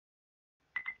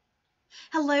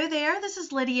Hello there, this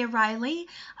is Lydia Riley.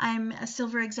 I'm a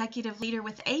Silver Executive Leader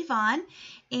with Avon,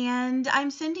 and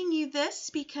I'm sending you this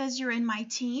because you're in my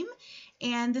team,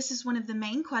 and this is one of the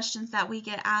main questions that we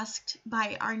get asked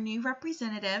by our new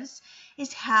representatives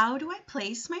is how do I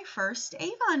place my first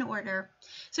Avon order?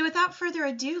 So without further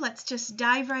ado, let's just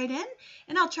dive right in,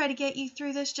 and I'll try to get you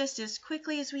through this just as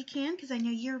quickly as we can because I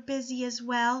know you're busy as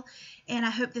well, and I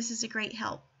hope this is a great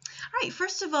help. All right,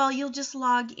 first of all, you'll just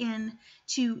log in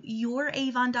to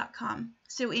youravon.com.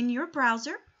 So in your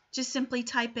browser, just simply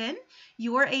type in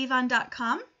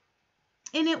youravon.com,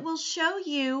 and it will show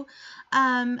you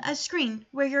a screen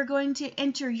where you're going to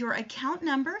enter your account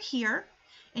number here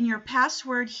and your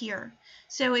password here.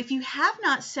 So if you have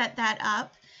not set that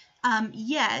up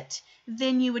yet,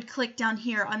 then you would click down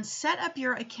here on Set Up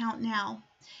Your Account Now,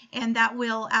 and that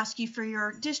will ask you for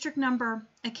your district number,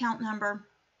 account number,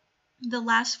 the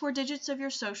last 4 digits of your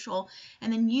social,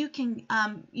 and then you can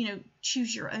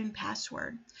choose your own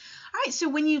password. All right, so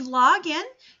when you log in,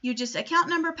 you just account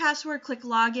number, password, click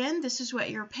login. This is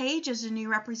what your page as a new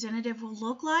representative will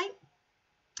look like.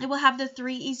 It will have the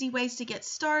 3 easy ways to get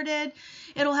started.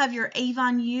 It'll have your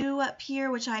Avon U up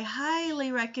here, which I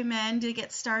highly recommend to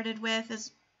get started with as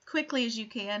quickly as you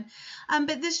can.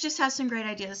 But this just has some great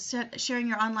ideas. Sharing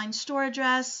your online store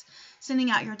address,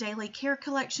 sending out your daily care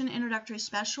collection introductory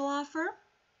special offer,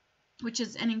 which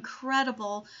is an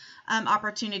incredible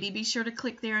opportunity. Be sure to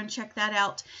click there and check that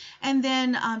out. And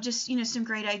then just some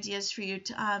great ideas for you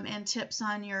to, and tips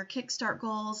on your Kickstart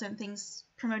goals and things,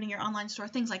 promoting your online store,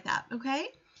 things like that. Okay,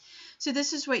 so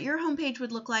this is what your homepage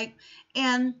would look like,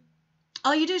 and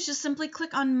all you do is just simply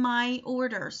click on My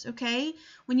Orders, okay?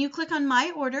 When you click on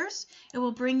My Orders, it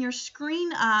will bring your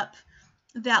screen up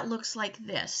that looks like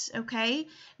this, okay?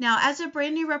 Now, as a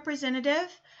brand new representative,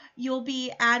 you'll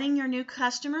be adding your new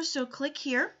customers, so click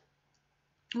here.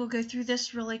 We'll go through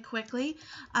this really quickly.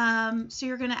 So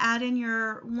you're going to add in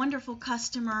your wonderful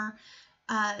customer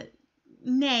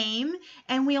name,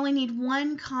 and we only need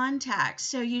 1 contact,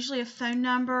 so usually a phone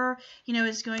number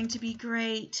is going to be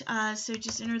great, so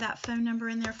just enter that phone number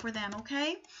in there for them,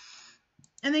 okay?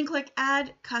 And then click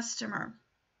Add Customer.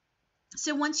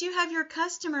 So once you have your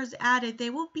customers added,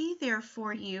 they will be there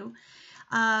for you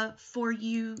to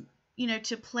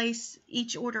place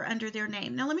each order under their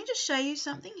name. Now let me just show you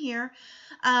something here.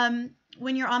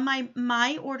 When you're on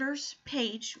my orders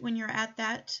page, when you're at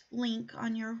that link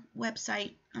on your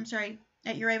website,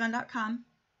 at youravon.com,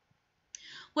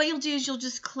 what you'll do is you'll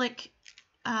just click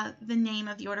the name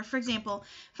of the order. For example,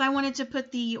 if I wanted to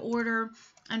put the order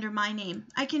under my name,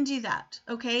 I can do that,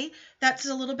 okay? That's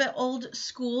a little bit old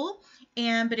school,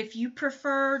 but if you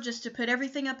prefer just to put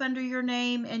everything up under your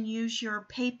name and use your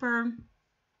paper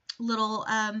little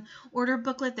order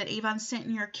booklet that Avon sent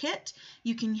in your kit,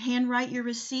 you can handwrite your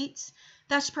receipts.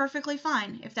 That's perfectly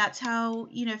fine if that's how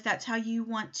you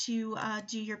want to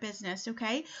do your business,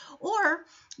 okay? Or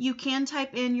you can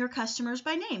type in your customers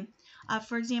by name.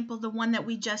 For example, the one that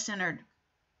we just entered,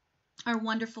 our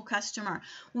wonderful customer.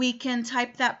 We can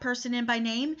type that person in by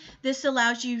name. This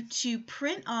allows you to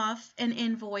print off an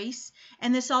invoice,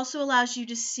 and this also allows you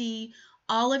to see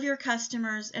all of your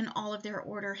customers and all of their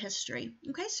order history.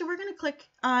 Okay, so we're going to click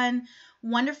on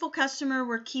Wonderful Customer.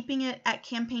 We're keeping it at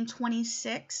campaign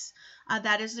 26.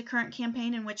 That is the current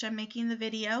campaign in which I'm making the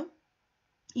video.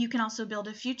 You can also build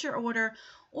a future order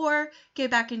or go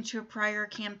back into a prior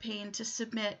campaign to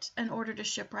submit an order to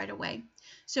ship right away.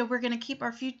 So we're going to keep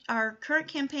our current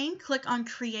campaign, click on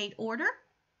Create Order.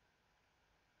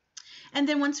 And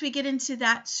then once we get into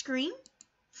that screen,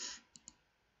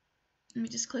 let me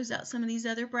just close out some of these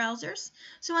other browsers.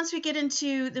 So once we get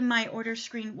into the My Order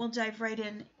screen, we'll dive right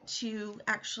in to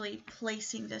actually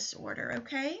placing this order,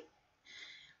 okay?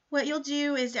 What you'll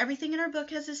do is everything in our book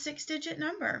has a 6-digit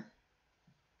number.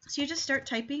 So you just start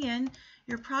typing in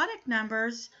your product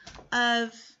numbers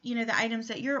of, the items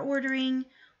that you're ordering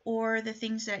or the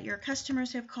things that your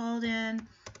customers have called in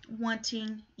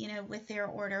wanting, with their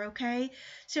order, okay?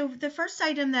 So the first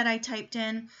item that I typed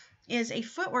in is a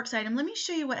Footworks item. Let me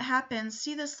show you what happens.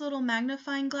 See this little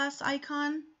magnifying glass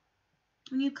icon?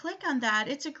 When you click on that,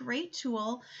 it's a great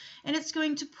tool, and it's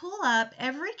going to pull up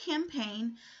every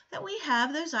campaign that we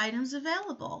have those items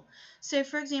available. So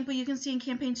for example, you can see in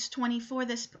campaigns 24,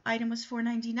 this item was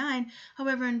 $4.99.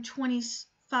 However, in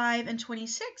 25 and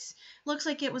 26, looks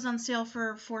like it was on sale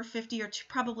for $4.50 or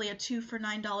probably a 2 for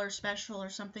 $9 special or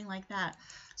something like that.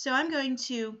 So I'm going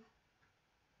to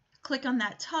click on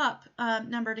that top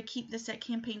number to keep this at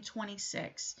campaign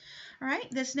 26. All right,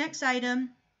 this next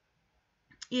item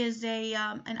is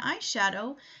an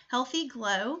eyeshadow, Healthy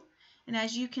Glow, and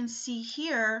as you can see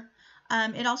here,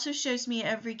 It also shows me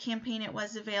every campaign it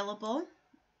was available.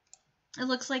 It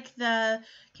looks like the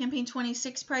campaign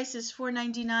 26 price is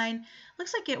 $4.99.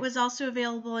 Looks like it was also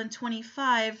available in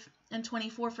 25 and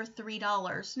 24 for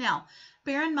 $3. Now,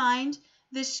 bear in mind,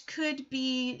 this could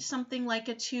be something like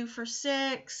a 2 for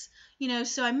 $6,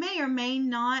 so I may or may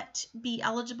not be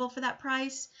eligible for that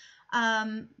price.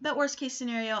 But worst case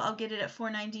scenario, I'll get it at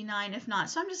 $4.99 if not.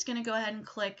 So I'm just going to go ahead and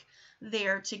click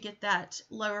there to get that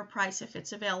lower price if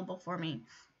it's available for me.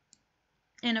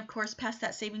 And of course, pass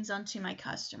that savings on to my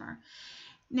customer.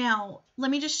 Now,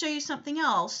 let me just show you something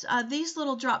else. These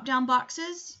little drop-down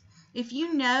boxes, if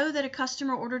you know that a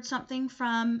customer ordered something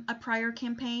from a prior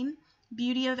campaign,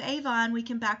 beauty of Avon, we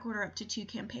can back order up to 2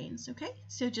 campaigns, okay?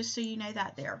 So just so you know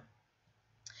that there.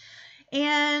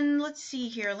 And let's see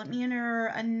here. Let me enter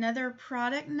another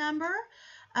product number.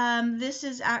 This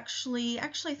is actually I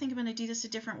think I'm going to do this a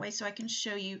different way so I can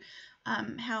show you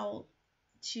how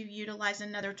to utilize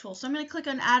another tool. So I'm going to click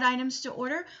on Add Items to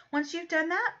Order. Once you've done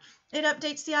that, it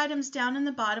updates the items down in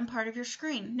the bottom part of your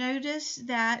screen. Notice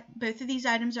that both of these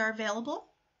items are available.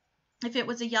 If it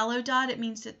was a yellow dot, it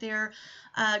means that they're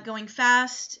going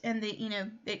fast and that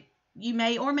you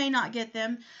may or may not get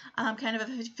them. Kind of a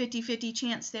 50-50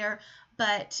 chance there.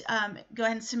 But go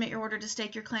ahead and submit your order to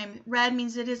stake your claim. Red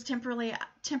means it is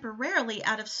temporarily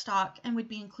out of stock and would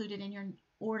be included in your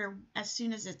order as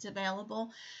soon as it's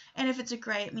available. And if it's a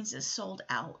gray, it means it's sold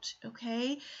out.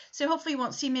 Okay, so hopefully you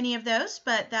won't see many of those,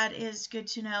 but that is good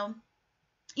to know.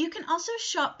 You can also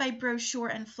shop by brochure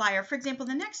and flyer. For example,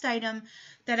 the next item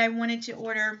that I wanted to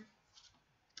order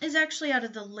is actually out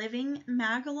of the Living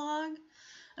Magalog.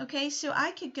 Okay, so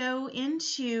I could go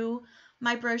into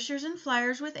my brochures and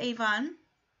flyers with Avon,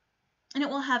 and it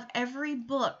will have every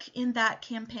book in that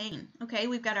campaign. Okay,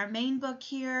 we've got our main book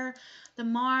here, the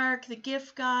mark, the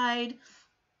gift guide.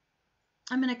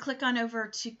 I'm going to click on over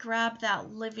to grab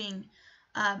that Living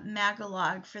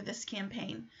Magalog for this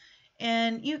campaign.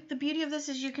 And the beauty of this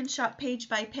is you can shop page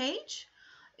by page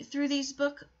through these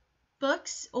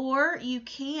books, or you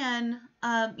can,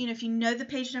 if you know the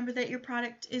page number that your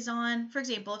product is on. For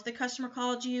example, if the customer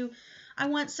called you, I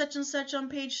want such and such on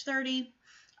page 30,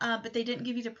 but they didn't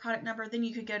give you the product number, then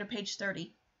you could go to page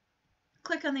 30.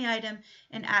 Click on the item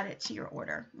and add it to your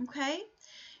order. Okay.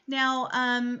 Now,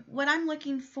 what I'm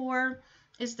looking for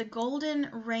is the golden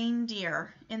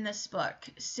reindeer in this book.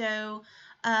 So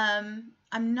I'm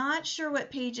not sure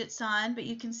what page it's on, but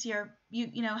you can see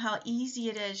how easy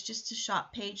it is just to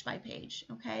shop page by page,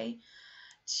 okay,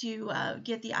 to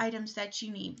get the items that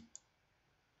you need.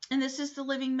 And this is the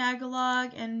Living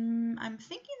Magalog, and I'm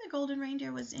thinking the golden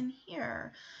reindeer was in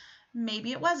here.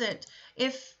 Maybe it wasn't.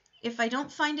 If I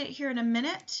don't find it here in a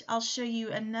minute, I'll show you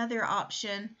another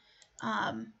option.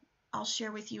 I'll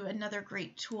share with you another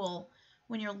great tool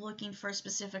when you're looking for a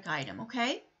specific item,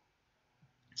 okay?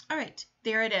 All right,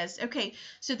 there it is. Okay,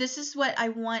 so this is what I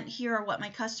want here, or what my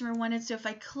customer wanted. So if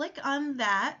I click on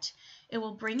that, it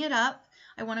will bring it up.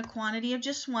 I want a quantity of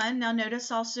just one. Now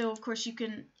notice also, of course,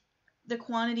 the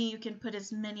quantity you can put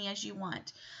as many as you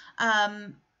want.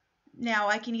 Now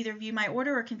I can either view my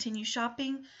order or continue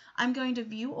shopping. I'm going to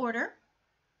view order.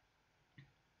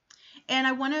 And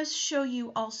I want to show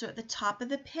you also at the top of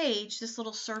the page this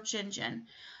little search engine.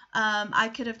 I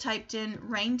could have typed in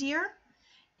reindeer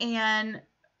and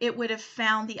it would have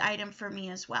found the item for me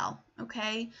as well.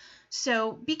 Okay,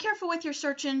 so be careful with your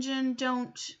search engine.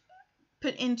 Don't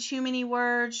put in too many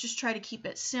words. Just try to keep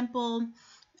it simple.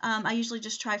 I usually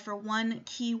just try for one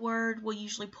keyword. We'll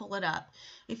usually pull it up.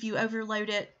 If you overload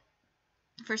it,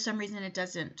 for some reason it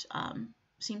doesn't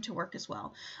seem to work as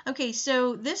well. Okay,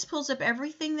 so this pulls up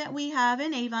everything that we have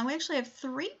in Avon. We actually have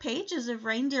 3 pages of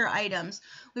reindeer items.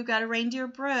 We've got a reindeer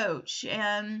brooch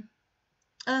and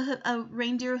a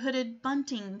reindeer hooded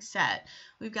bunting set.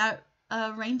 We've got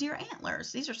reindeer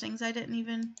antlers. These are things I didn't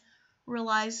even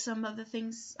realize, some of the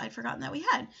things I'd forgotten that we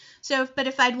had. So, but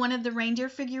if I'd wanted the reindeer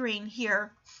figurine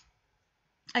here,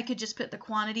 I could just put the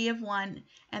quantity of one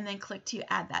and then click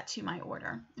to add that to my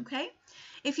order. Okay.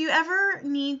 If you ever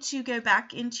need to go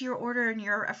back into your order and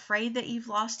you're afraid that you've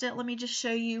lost it, let me just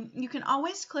show you. You can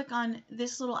always click on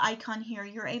this little icon here,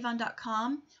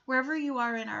 youravon.com, wherever you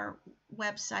are in our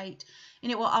website,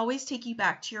 and it will always take you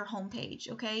back to your home page.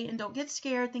 Okay. And don't get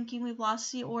scared thinking we've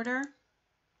lost the order.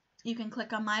 You can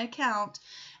click on my account,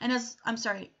 and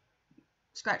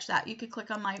scratch that. You could click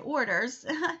on my orders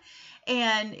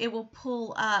and it will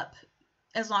pull up,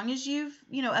 as long as you've,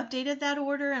 updated that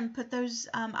order and put those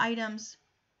items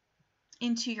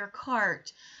into your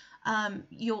cart,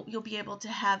 you'll be able to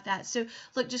have that. So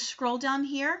look, just scroll down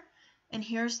here, and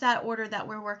here's that order that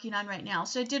we're working on right now.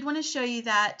 So I did want to show you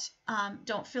that.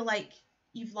 Don't feel like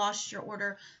you've lost your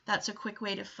order, that's a quick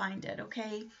way to find it,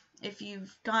 okay? If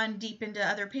you've gone deep into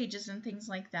other pages and things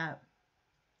like that.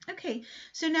 Okay,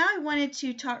 so now I wanted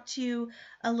to talk to you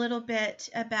a little bit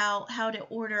about how to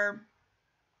order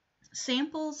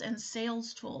samples and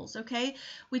sales tools, okay?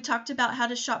 We talked about how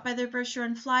to shop by the brochure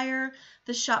and flyer,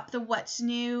 the shop the what's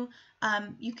new.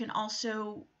 You can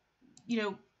also,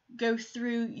 go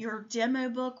through your demo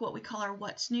book, what we call our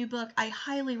what's new book. I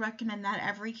highly recommend that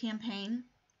every campaign.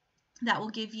 That will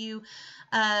give you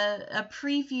a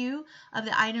preview of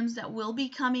the items that will be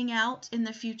coming out in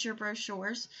the future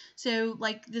brochures. So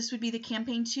like this would be the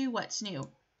campaign 2, what's new.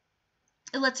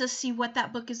 It lets us see what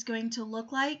that book is going to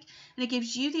look like, and it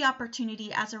gives you the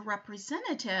opportunity as a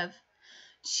representative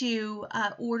to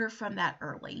order from that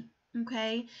early.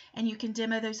 Okay, and you can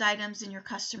demo those items, and your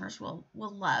customers will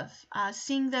love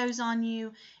seeing those on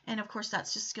you, and of course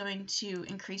that's just going to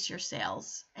increase your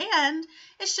sales. And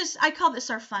it's just, I call this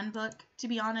our fun book, to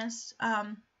be honest,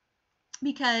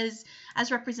 because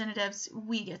as representatives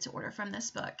we get to order from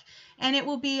this book, and it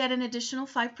will be at an additional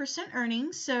 5%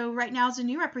 earnings. So right now as a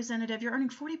new representative, you're earning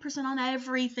 40% on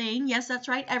everything. Yes, that's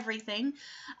right, everything.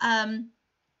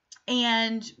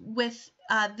 And with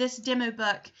this demo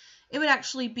book, it would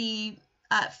actually be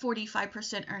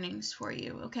 45% earnings for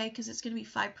you, okay? Because it's going to be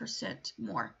 5%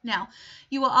 more. Now,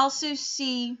 you will also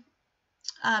see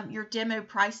your demo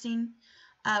pricing,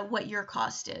 what your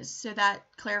cost is. So that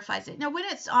clarifies it. Now, when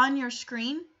it's on your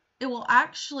screen, it will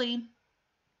actually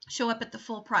show up at the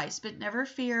full price, but never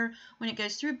fear, when it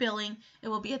goes through billing, it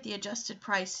will be at the adjusted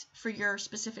price for your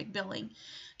specific billing.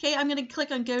 Okay, I'm going to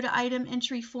click on Go to Item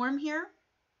Entry Form here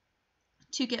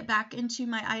to get back into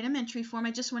my item entry form.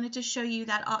 I just wanted to show you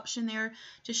that option there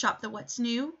to shop the what's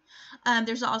new.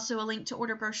 There's also a link to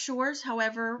order brochures.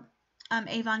 However,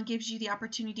 Avon gives you the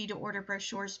opportunity to order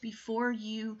brochures before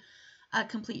you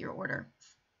complete your order.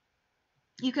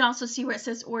 You can also see where it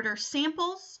says order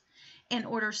samples and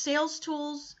order sales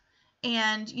tools.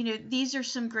 And these are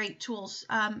some great tools.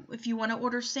 If you want to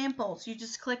order samples, you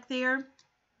just click there.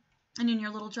 And in your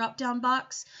little drop-down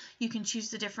box, you can choose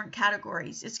the different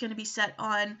categories. It's going to be set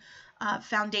on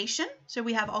foundation. So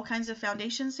we have all kinds of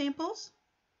foundation samples.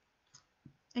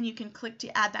 And you can click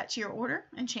to add that to your order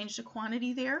and change the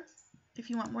quantity there if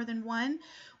you want more than one.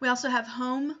 We also have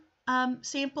home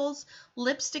samples,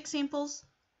 lipstick samples,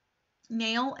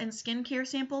 nail and skincare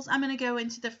samples. I'm going to go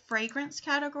into the fragrance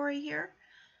category here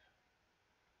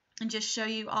and just show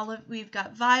you we've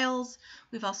got vials.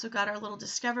 We've also got our little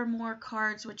Discover More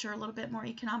cards, which are a little bit more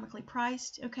economically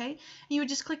priced, okay? And you would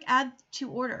just click Add to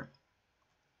Order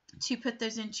to put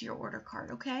those into your order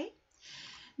card, okay?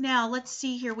 Now, let's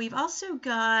see here. We've also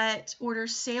got Order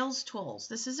Sales Tools.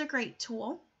 This is a great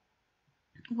tool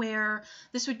where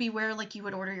this would be where like you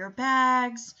would order your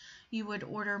bags, you would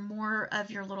order more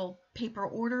of your little paper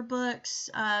order books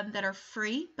that are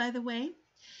free, by the way.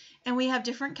 And we have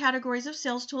different categories of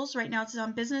sales tools. Right now it's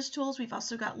on business tools. We've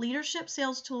also got leadership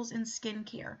sales tools and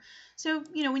skincare. So,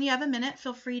 when you have a minute,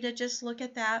 feel free to just look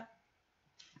at that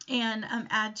and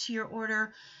add to your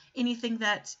order anything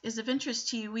that is of interest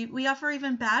to you. We offer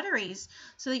even batteries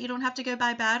so that you don't have to go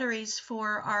buy batteries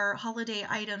for our holiday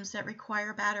items that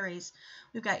require batteries.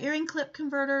 We've got earring clip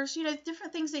converters,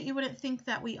 different things that you wouldn't think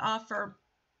that we offer.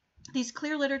 These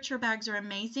clear literature bags are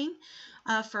amazing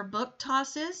for book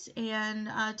tosses and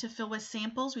to fill with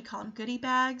samples. We call them goodie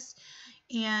bags,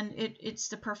 and it's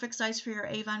the perfect size for your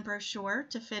Avon brochure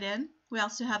to fit in. We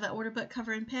also have an order book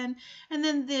cover and pen, and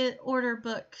then the order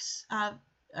books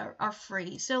are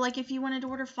free. So like if you wanted to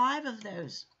order 5 of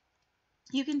those,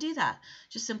 you can do that.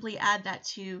 Just simply add that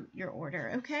to your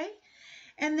order, okay?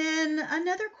 And then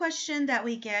another question that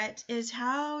we get is,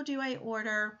 how do I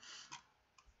order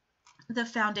the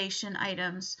foundation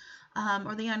items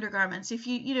or the undergarments? If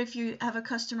you have a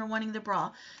customer wanting the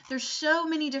bra, there's so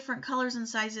many different colors and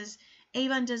sizes.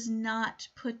 Avon does not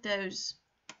put those.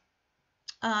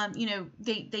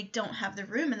 They don't have the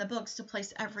room in the books to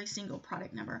place every single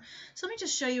product number. So let me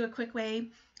just show you a quick way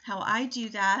how I do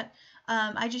that.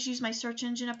 I just use my search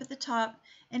engine up at the top,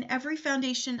 and every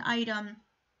foundation item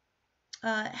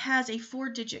has a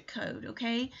 4-digit code,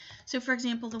 okay? So for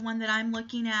example, the one that I'm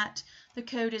looking at, the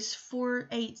code is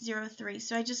 4803.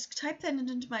 So I just type that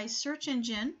into my search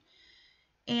engine,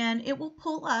 and it will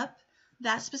pull up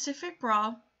that specific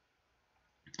bra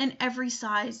and every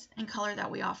size and color that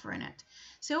we offer in it.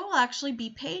 So it will actually be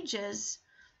pages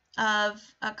of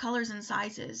colors and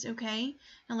sizes, okay?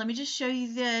 Now let me just show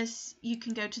you this. You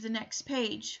can go to the next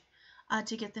page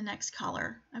to get the next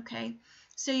color, okay?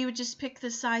 So you would just pick the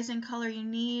size and color you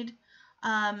need.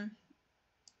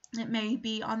 It may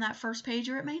be on that first page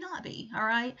or it may not be, all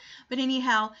right? But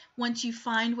anyhow, once you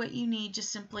find what you need,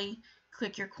 just simply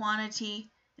click your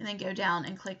quantity and then go down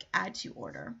and click Add to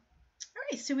Order. All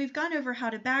right, so we've gone over how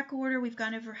to back order. We've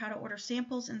gone over how to order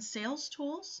samples and sales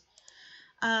tools.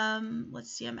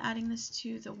 Let's see, I'm adding this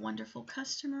to the wonderful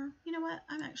customer. You know what?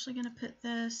 I'm actually going to put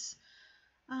this,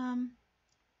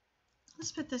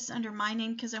 let's put this under my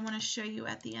name because I want to show you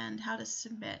at the end how to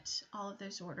submit all of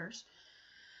those orders.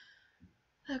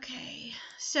 Okay,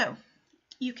 so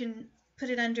you can put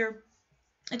it under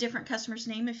a different customer's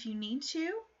name if you need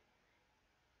to.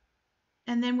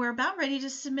 And then we're about ready to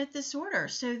submit this order.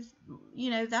 So, you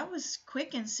know, that was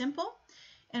quick and simple.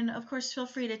 And of course, feel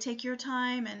free to take your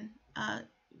time and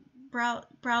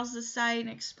browse the site and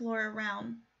explore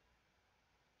around.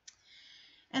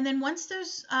 And then once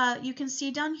those, you can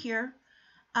see down here,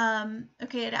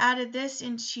 okay, it added this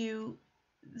into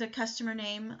the customer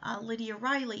name, Lydia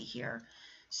Riley here.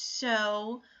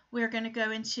 So we're going to go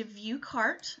into View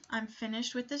Cart. I'm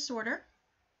finished with this order.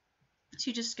 So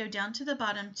you just go down to the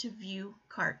bottom to View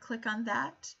Cart. Click on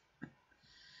that.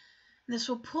 This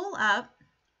will pull up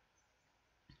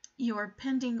your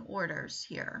pending orders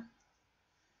here.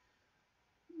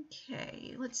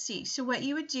 Okay, let's see. So what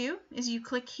you would do is you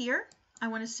click here. I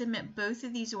want to submit both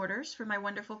of these orders for my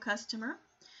wonderful customer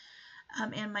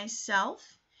and myself.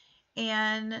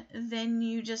 And then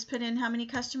you just put in how many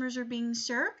customers are being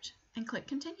served and click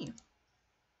Continue.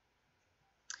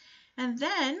 And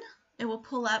then it will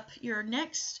pull up your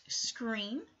next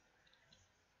screen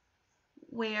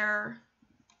where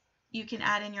you can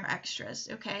add in your extras.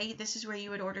 Okay, this is where you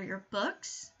would order your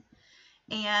books.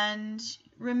 And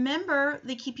remember,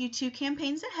 they keep you 2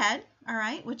 campaigns ahead, all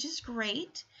right, which is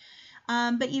great.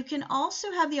 But you can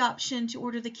also have the option to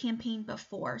order the campaign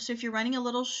before. So if you're running a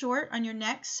little short on your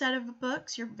next set of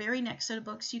books, your very next set of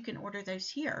books, you can order those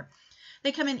here.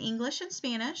 They come in English and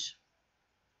Spanish.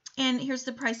 And here's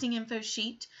the pricing info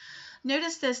sheet.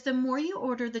 Notice this, the more you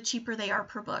order, the cheaper they are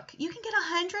per book. You can get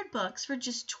 100 books for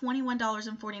just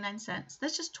 $21.49.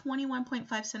 That's just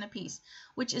 21.5 cents a piece,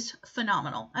 which is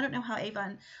phenomenal. I don't know how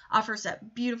Avon offers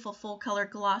that beautiful full color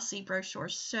glossy brochure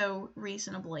so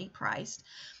reasonably priced.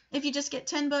 If you just get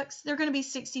 10 books, they're going to be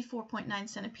 64.9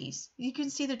 cents a piece. You can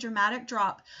see the dramatic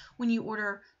drop when you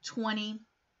order 20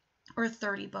 or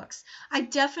 30 books. I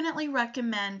definitely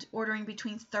recommend ordering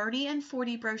between 30 and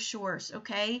 40 brochures,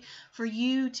 okay, for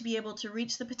you to be able to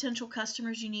reach the potential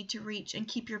customers you need to reach and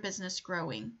keep your business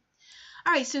growing.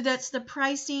 All right, so that's the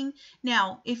pricing.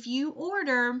 Now, if you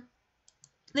order,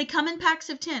 they come in packs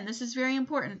of 10. This is very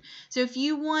important. So if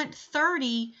you want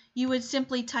 30, you would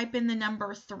simply type in the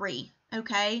number 3,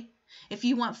 okay? If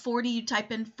you want 40, you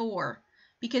type in 4.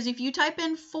 Because if you type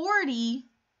in 40,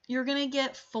 you're going to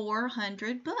get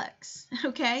 400 books,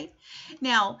 okay?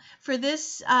 Now, for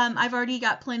this, I've already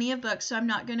got plenty of books, so I'm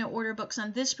not going to order books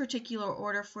on this particular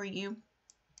order for you.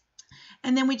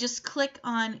 And then we just click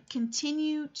on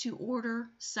Continue to Order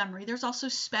Summary. There's also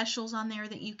specials on there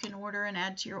that you can order and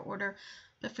add to your order.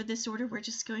 But for this order, we're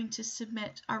just going to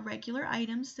submit our regular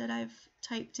items that I've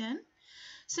typed in.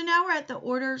 So now we're at the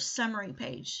Order Summary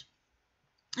page.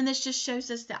 And this just shows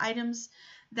us the items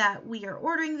that we are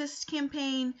ordering this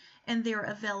campaign and their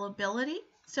availability.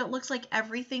 So it looks like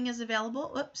everything is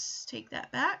available. Oops, take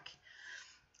that back.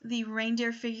 The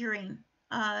reindeer figurine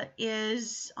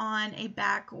is on a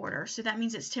back order. So that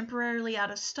means it's temporarily out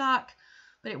of stock,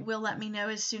 but it will let me know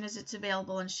as soon as it's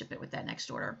available and ship it with that next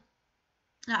order.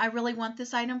 Now, I really want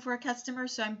this item for a customer,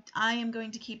 so I am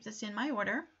going to keep this in my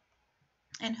order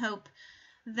and hope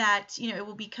that, you know, it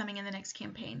will be coming in the next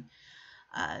campaign.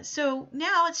 So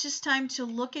now it's just time to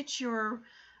look at your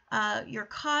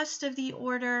cost of the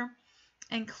order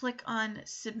and click on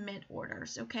Submit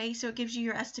Orders. Okay, so it gives you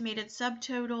your estimated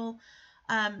subtotal,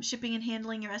 shipping and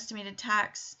handling, your estimated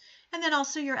tax, and then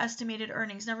also your estimated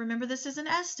earnings. Now remember, this is an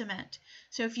estimate.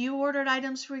 So if you ordered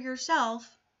items for yourself,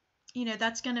 you know,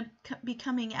 that's going to be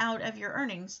coming out of your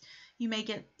earnings. You may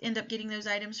end up getting those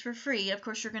items for free. Of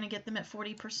course, you're going to get them at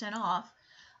 40% off.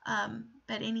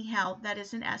 But anyhow, that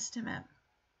is an estimate.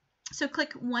 So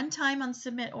click one time on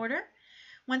Submit Order.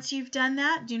 Once you've done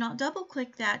that, do not double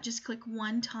click that. Just click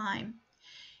one time.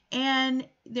 And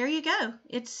there you go.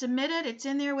 It's submitted. It's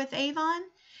in there with Avon.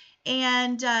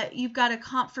 And you've got a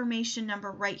confirmation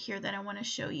number right here that I want to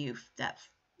show you.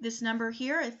 This number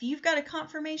here, if you've got a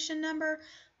confirmation number,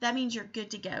 that means you're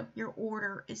good to go. Your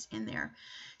order is in there.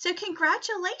 So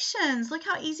congratulations. Look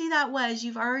how easy that was.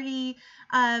 You've already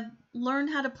learned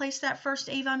how to place that first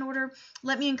Avon order.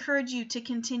 Let me encourage you to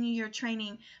continue your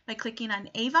training by clicking on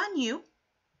Avon U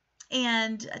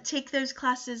and take those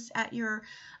classes at your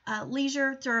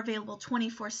leisure. They're available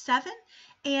 24/7.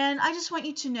 And I just want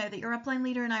you to know that your upline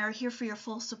leader and I are here for your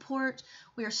full support.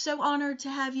 We are so honored to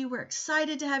have you. We're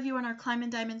excited to have you on our Climbin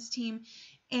Diamonds team.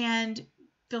 And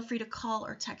feel free to call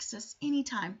or text us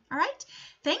anytime. All right?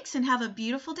 Thanks and have a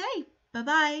beautiful day.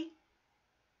 Bye-bye.